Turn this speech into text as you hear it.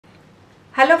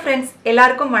Hello friends,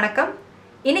 எல்லாருக்கும் வணக்கம்.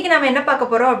 இன்னைக்கு நாம என்ன பார்க்க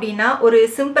போறோம் அப்படினா ஒரு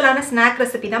சிம்பிளான ஸ்நாக்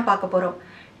ரெசிபி தான் பார்க்க போறோம்.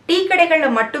 டீ கடைகள்ல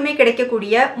மட்டுமே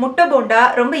கிடைக்கக்கூடிய முட்டை போண்டா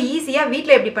ரொம்ப ஈஸியா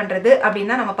வீட்ல எப்படி பண்றது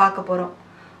அப்படினா நாம பார்க்க போறோம்.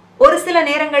 ஒரு சில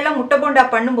நேரங்கள்ல முட்டை போண்டா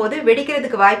பண்ணும்போது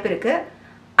வெடிக்கிறதுக்கு வாய்ப்பு இருக்கு.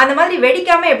 அந்த மாதிரி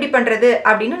வெடிக்காம எப்படி பண்றது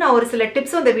அப்படினு நான் ஒரு சில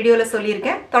டிப்ஸ் இந்த வீடியோல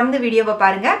சொல்லியிருக்கேன். தொடர்ந்து வீடியோவை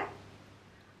பாருங்க.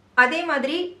 அதே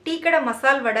மாதிரி டீ கடை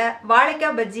மசால் வடை,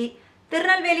 வாழைக்காய் பஜ்ஜி,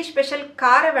 திருநெல்வேலி ஸ்பெஷல்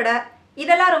கார வடை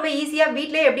இதெல்லாம் ரொம்ப ஈஸியா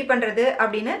வீட்லயே எப்படி பண்றது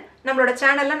அப்படினு நம்மளோட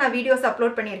சேனல்ல நான் வீடியோஸ்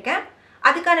அப்லோட் பண்ணியிருக்கேன்.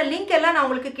 அதுக்கான லிங்க் எல்லாம் நான்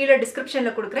உங்களுக்கு கீழ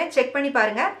டிஸ்கிரிப்ஷன்ல கொடுக்கிறேன். செக் பண்ணி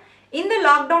பாருங்க. இந்த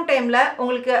லாக்டவுன் டைம்ல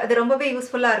உங்களுக்கு அது ரொம்பவே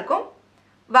யூஸ்ஃபுல்லா இருக்கும்.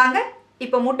 வாங்க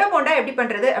இப்போ முட்டை போண்டா எப்படி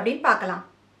பண்றது அப்படினு பார்க்கலாம்.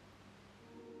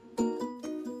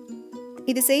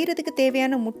 இது செய்கிறதுக்கு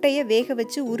தேவையான முட்டையை வேக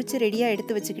வச்சு உரிச்சு ரெடியாக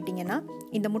எடுத்து வச்சுக்கிட்டிங்கன்னா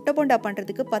இந்த முட்டை போண்டா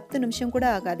பண்ணுறதுக்கு 10 நிமிஷம் கூட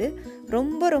ஆகாது.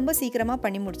 ரொம்ப சீக்கிரமாக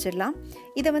பண்ணி முடிச்சிடலாம்.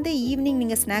 இதை வந்து ஈவினிங்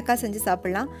நீங்கள் ஸ்நாக்காக செஞ்சு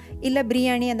சாப்பிட்லாம். இல்லை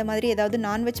பிரியாணி அந்த மாதிரி ஏதாவது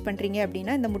நான்வெஜ் பண்ணுறீங்க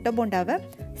அப்படின்னா இந்த முட்டை போண்டாவை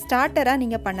ஸ்டார்டராக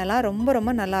நீங்கள் பண்ணலாம்.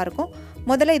 ரொம்ப நல்லாயிருக்கும்.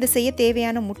 முதல்ல இது செய்ய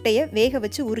தேவையான முட்டையை வேக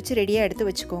வச்சு உரிச்சு ரெடியாக எடுத்து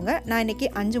வச்சுக்கோங்க. நான் இன்றைக்கி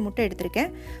 5 முட்டை எடுத்திருக்கேன்.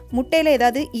 முட்டையில்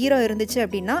ஏதாவது ஈரம் இருந்துச்சு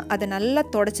அப்படின்னா அதை நல்லா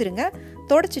தொடச்சிருங்க.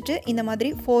 தொடச்சிட்டு இந்த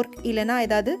மாதிரி ஃபோர்க் இல்லைனா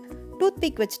ஏதாவது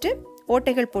டூத்பிக் வச்சுட்டு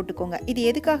ஓட்டைகள் போட்டுக்கோங்க. இது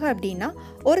எதுக்காக அப்படின்னா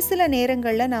ஒரு சில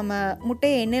நேரங்களில் நம்ம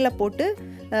முட்டையை எண்ணெயில் போட்டு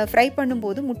ஃப்ரை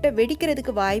பண்ணும்போது முட்டை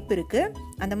வெடிக்கிறதுக்கு வாய்ப்பு இருக்குது.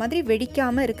 அந்த மாதிரி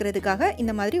வெடிக்காமல் இருக்கிறதுக்காக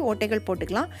இந்த மாதிரி ஓட்டைகள்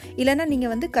போட்டுக்கலாம். இல்லைனா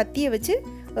நீங்கள் வந்து கத்தியை வச்சு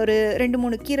ஒரு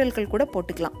 2-3 கீறல்கள் கூட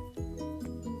போட்டுக்கலாம்.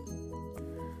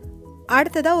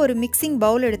 அடுத்ததாக ஒரு மிக்சிங்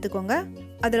பவுல் எடுத்துக்கோங்க.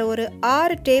 அதில் ஒரு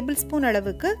 6 டேபிள் ஸ்பூன்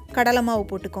அளவுக்கு கடலை மாவு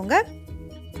போட்டுக்கோங்க.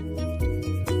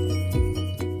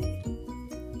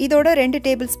 இதோட 2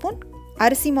 டேபிள் ஸ்பூன்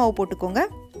அரிசி மாவு போட்டுக்கோங்க.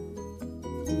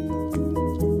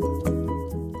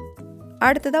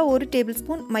 அடுத்ததாக 1 டேபிள்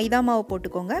ஸ்பூன் மைதா மாவு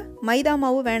போட்டுக்கோங்க. மைதா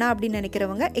மாவு வேணாம் அப்படின்னு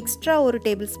நினைக்கிறவங்க எக்ஸ்ட்ரா 1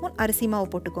 டேபிள் ஸ்பூன் அரிசி மாவு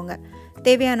போட்டுக்கோங்க.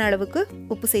 தேவையான அளவுக்கு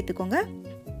உப்பு சேர்த்துக்கோங்க.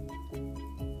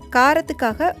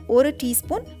 காரத்துக்காக 1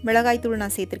 டீஸ்பூன் மிளகாய்த்தூள்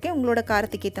நான் சேர்த்துருக்கேன். உங்களோட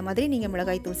காரத்துக்கு ஏற்ற மாதிரி நீங்கள்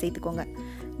மிளகாய்த்தூள் சேர்த்துக்கோங்க.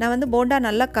 நான் வந்து போண்டா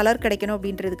நல்லா கலர் கிடைக்கணும்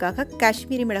அப்படின்றதுக்காக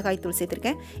காஷ்மீரி மிளகாய்த்தூள்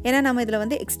சேர்த்துருக்கேன். ஏன்னா நம்ம இதில்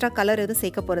வந்து எக்ஸ்ட்ரா கலர் எதுவும்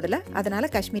சேர்க்க போகிறதில்ல.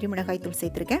 அதனால் காஷ்மீரி மிளகாய்த்தூள்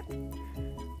சேர்த்துருக்கேன்.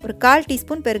 ஒரு 1/4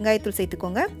 டீஸ்பூன் பெருங்காயத்தூள்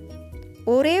சேர்த்துக்கோங்க.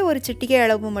 ஒரே ஒரு சிட்டிகை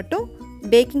அளவு மட்டும்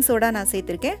பேக்கிங் சோடா நான்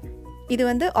சேர்த்துருக்கேன். இது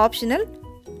வந்து ஆப்ஷனல்.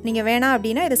 நீங்கள் வேணாம்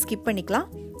அப்படின்னா இதை ஸ்கிப் பண்ணிக்கலாம்.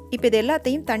 இப்போ இது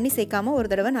எல்லாத்தையும் தண்ணி சேர்க்காமல் ஒரு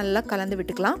தடவை நல்லா கலந்து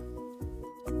விட்டுக்கலாம்.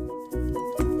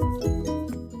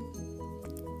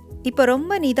 இப்போ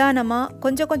ரொம்ப நிதானமாக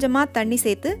கொஞ்சமாக தண்ணி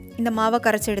சேர்த்து இந்த மாவை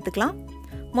கரைச்சி எடுத்துக்கலாம்.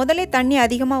 முதல்ல தண்ணி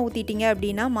அதிகமாக ஊற்றிட்டீங்க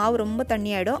அப்படின்னா மாவு ரொம்ப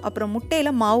தண்ணி ஆகிடும். அப்புறம்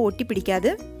முட்டையில் மாவு ஒட்டி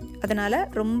பிடிக்காது. அதனால்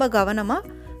ரொம்ப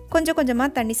கவனமாக கொஞ்சமாக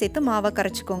தண்ணி சேர்த்து மாவை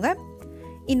கரைச்சிக்கோங்க.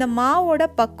 இந்த மாவோட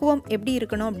பக்குவம் எப்படி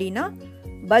இருக்கணும் அப்படின்னா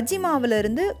பஜ்ஜி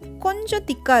மாவுலேருந்து கொஞ்சம்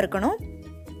திக்காக இருக்கணும்.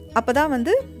 அப்போ தான்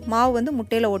வந்து மாவு வந்து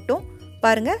முட்டையில் ஒட்டும்.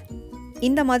 பாருங்கள்,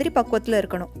 இந்த மாதிரி பக்குவத்தில்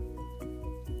இருக்கணும்.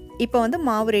 இப்போ வந்து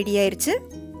மாவு ரெடி ஆயிடுச்சு.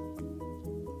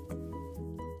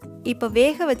 இப்போ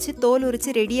வேக வச்சு தோல் உரித்து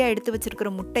ரெடியாக எடுத்து வச்சுருக்கிற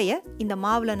முட்டையை இந்த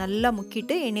மாவில் நல்லா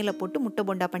முக்கிட்டு எண்ணெயில் போட்டு முட்டை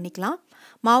போண்டா பண்ணிக்கலாம்.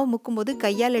 மாவு முக்கும்போது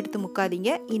கையால் எடுத்து முக்காதீங்க.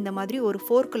 இந்த மாதிரி ஒரு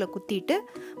ஃபோர்க்கில் குத்திட்டு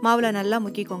மாவில் நல்லா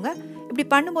முக்கிக்கோங்க. இப்படி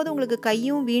பண்ணும்போது உங்களுக்கு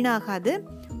கையும் வீணாகாது.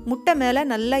 முட்டை மேலே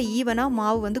நல்லா ஈவனாக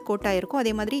மாவு வந்து கோட்டாயிருக்கும்.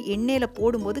 அதே மாதிரி எண்ணெயில்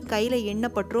போடும்போது கையில்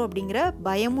எண்ணெய் பட்டுரும் அப்படிங்கிற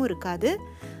பயமும் இருக்காது.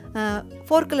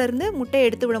 ஃபோர்க்கிலேருந்து முட்டையை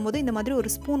எடுத்து விடும்போது இந்த மாதிரி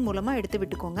ஒரு ஸ்பூன் மூலமாக எடுத்து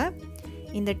விட்டுக்கோங்க.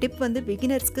 இந்த டிப் வந்து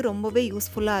பிகினர்ஸ்க்கு ரொம்பவே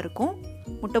யூஸ்ஃபுல்லாக இருக்கும்.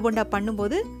 முட்டை போண்டா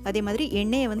பண்ணும்போது அதே மாதிரி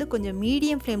எண்ணெயை வந்து கொஞ்சம்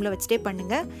மீடியம் ஃப்ளேமில் வச்சுட்டே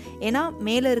பண்ணுங்கள். ஏன்னா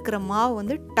மேலே இருக்கிற மாவு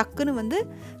வந்து டக்குன்னு வந்து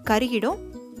கருகிடும்.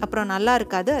 அப்புறம் நல்லா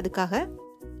இருக்காது. அதுக்காக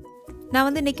நான்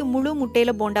வந்து இன்றைக்கி முழு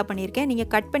முட்டையில் போண்டா பண்ணியிருக்கேன். நீங்கள்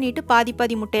கட் பண்ணிவிட்டு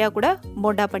பாதி முட்டையாக கூட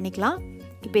போண்டா பண்ணிக்கலாம்.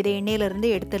 இப்போ இதை எண்ணெயிலேருந்து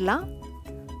எடுத்துடலாம்.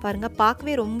 பாருங்கள்,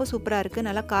 பார்க்கவே ரொம்ப சூப்பராக இருக்குது.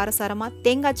 நல்லா காரசாரமாக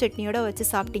தேங்காய் சட்னியோடு வச்சு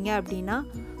சாப்பிட்டீங்க அப்படின்னா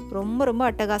ரொம்ப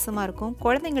அட்டகாசமாக இருக்கும்.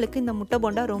 குழந்தைங்களுக்கு இந்த முட்டை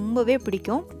போண்டா ரொம்பவே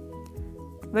பிடிக்கும்.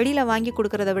 வெளியில் வாங்கி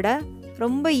கொடுக்குறத விட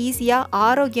ரொம்ப ஈஸியாக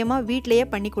ஆரோக்கியமாக வீட்டிலையே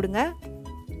பண்ணி கொடுங்க.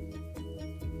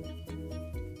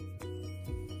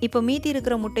 இப்போ மீதி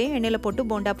இருக்கிற முட்டையும் எண்ணெயில் போட்டு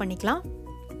போண்டா பண்ணிக்கலாம்.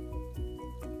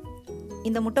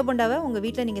 இந்த முட்டை போண்டாவை உங்கள்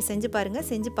வீட்டில் நீங்கள் செஞ்சு பாருங்கள்.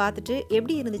 செஞ்சு பார்த்துட்டு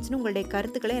எப்படி இருந்துச்சுன்னு உங்களுடைய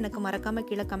கருத்துக்களை எனக்கு மறக்காமல்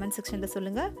கீழே கமெண்ட் செக்ஷனில்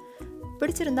சொல்லுங்கள்.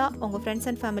 பிடிச்சிருந்தா உங்கள் ஃப்ரெண்ட்ஸ்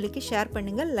அண்ட் ஃபேமிலிக்கு ஷேர்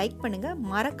பண்ணுங்கள், லைக் பண்ணுங்கள்.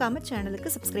 மறக்காமல்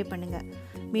சேனலுக்கு சப்ஸ்கிரைப் பண்ணுங்கள்.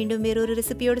 மீண்டும் வேறொரு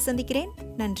ரெசிபியோடு சந்திக்கிறேன்.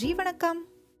 நன்றி, வணக்கம்.